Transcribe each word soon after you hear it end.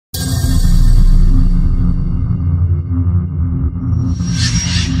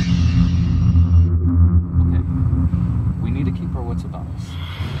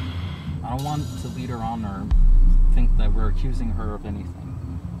accusing her of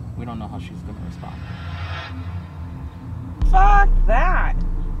anything. We don't know how she's gonna respond. Fuck that.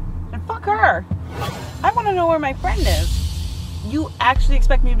 And fuck her. I want to know where my friend is. You actually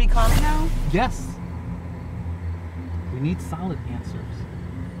expect me to be calm now? Yes. We need solid answers.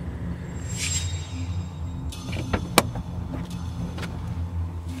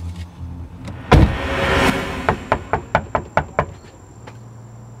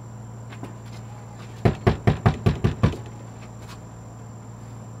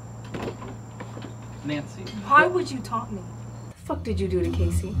 Nancy. Why would you taunt me? The fuck did you do to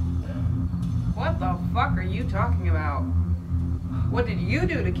Casey? What the fuck are you talking about? What did you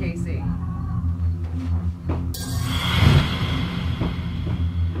do to Casey?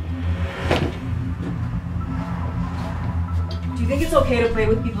 Do you think it's okay to play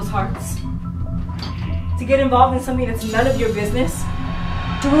with people's hearts? To get involved in something that's none of your business?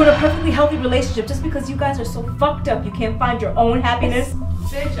 To ruin a perfectly healthy relationship just because you guys are so fucked up you can't find your own happiness?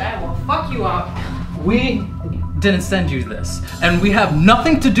 Bitch, I will fuck you up. We didn't send you this, and we have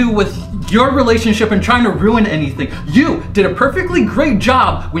nothing to do with your relationship and trying to ruin anything. You did a perfectly great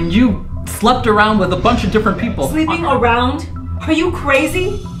job when you slept around with a bunch of different people. Sleeping around? Are you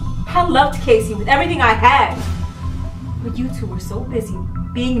crazy? I loved Casey with everything I had. But you two were so busy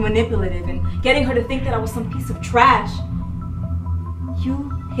being manipulative and getting her to think that I was some piece of trash.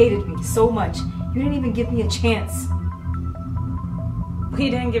 You hated me so much, you didn't even give me a chance. We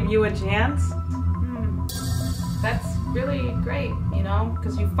didn't give you a chance? That's really great, you know,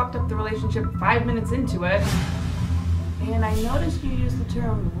 because you fucked up the relationship 5 minutes into it. And I noticed you used the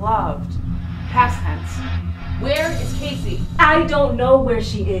term loved, past tense. Where is Casey? I don't know where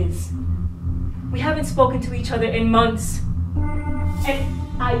she is. We haven't spoken to each other in months.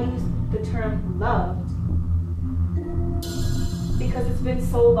 And I used the term loved because it's been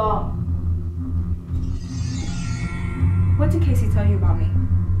so long. What did Casey tell you about me?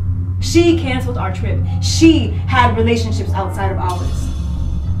 She canceled our trip. She had relationships outside of ours.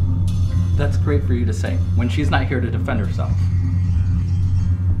 That's great for you to say, when she's not here to defend herself.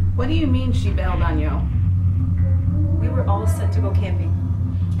 What do you mean she bailed on you? We were all set to go camping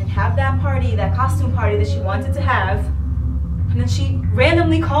and have that party, that costume party that she wanted to have. And then she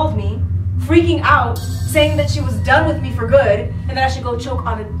randomly called me, freaking out, saying that she was done with me for good and that I should go choke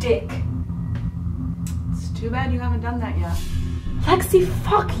on a dick. It's too bad you haven't done that yet. Lexi,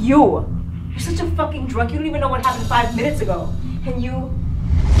 fuck you! You're such a fucking drunk, you don't even know what happened 5 minutes ago. And you...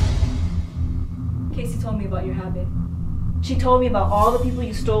 Casey told me about your habit. She told me about all the people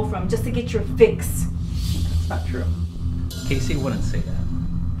you stole from just to get your fix. That's not true. Casey wouldn't say that.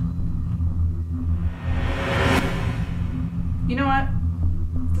 You know what?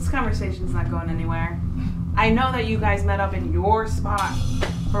 This conversation's not going anywhere. I know that you guys met up in your spot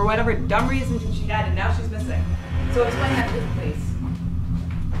for whatever dumb reason she died and now she's missing. So explain that to this place.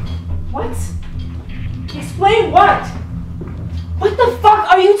 What? Explain what? What the fuck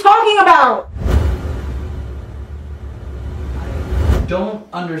are you talking about? I don't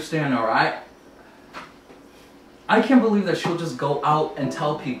understand her. I can't believe that she'll just go out and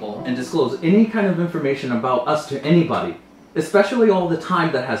tell people and disclose any kind of information about us to anybody, especially all the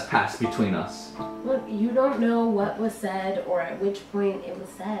time that has passed between us. Look, you don't know what was said or at which point it was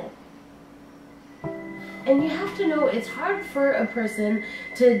said. And you have to know it's hard for a person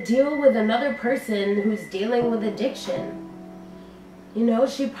to deal with another person who's dealing with addiction. You know,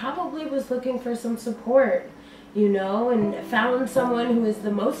 she probably was looking for some support, you know, and found someone who is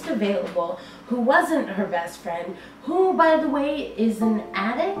the most available, who wasn't her best friend, who, by the way, is an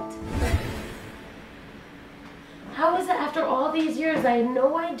addict. How is it after all these years I had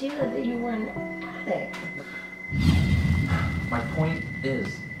no idea that you were an addict? My point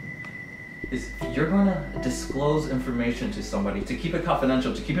is if you're gonna disclose information to somebody, to keep it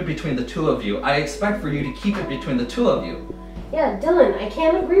confidential, to keep it between the two of you, I expect for you to keep it between the two of you. Yeah, Dylan, I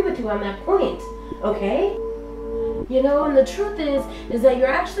can't agree with you on that point, okay? You know, and the truth is that you're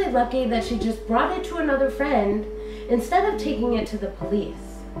actually lucky that she just brought it to another friend instead of taking it to the police.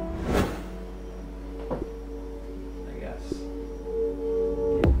 I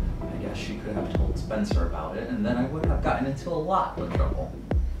guess she could have told Spencer about it, and then I would have gotten into a lot of trouble.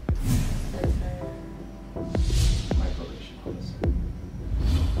 My probation officer.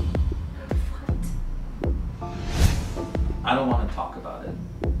 What? I don't want to talk about it.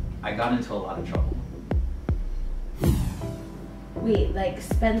 I got into a lot of trouble. Wait, like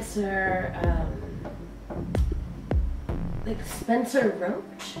Spencer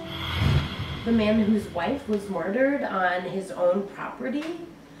Roach? The man whose wife was murdered on his own property?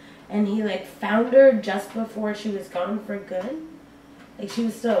 And he like found her just before she was gone for good? Like she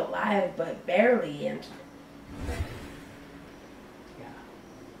was still alive, but barely, and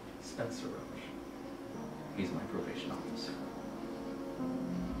Spencer Roach. He's my probation officer.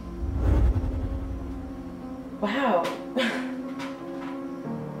 Wow.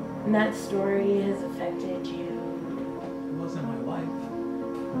 And that story has affected you. It wasn't my wife.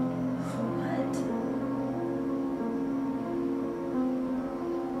 So what?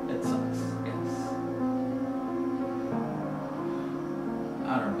 It sucks, yes.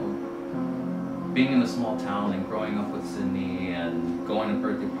 I don't know. Being in a small town and growing up with Sydney and going to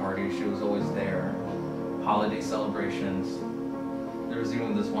birthday parties, she was always there. Holiday celebrations. There was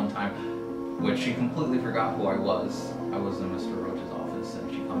even this one time which she completely forgot who I was. I was in Mr. Roach's office and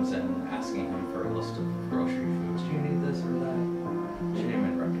she comes in asking him for a list of grocery foods. Do you need this or that? She didn't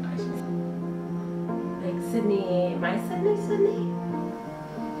even recognize me. Like Sydney, my Sydney?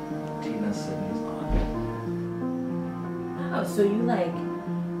 Tina's Sydney's aunt. Wow, so you like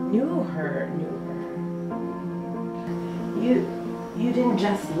knew her. You didn't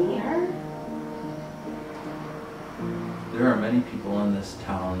just meet her? There are many people in this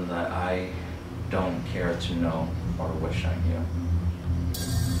town that I don't care to know or wish I knew.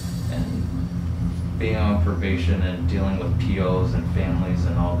 And being on probation and dealing with POs and families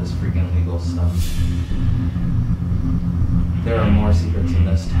and all this freaking legal stuff, there are more secrets in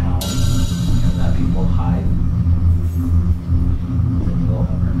this town and that people hide than you'll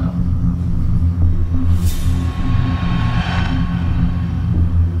ever know.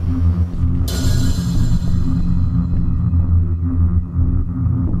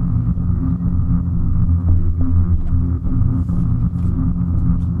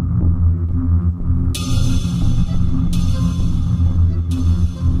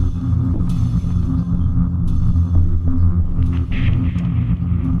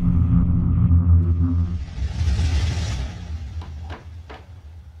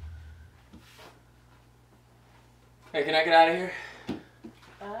 Hey, can I get out of here?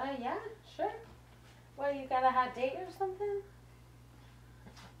 Yeah, sure. Well, you got a hot date or something?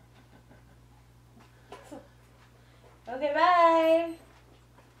 Okay, bye.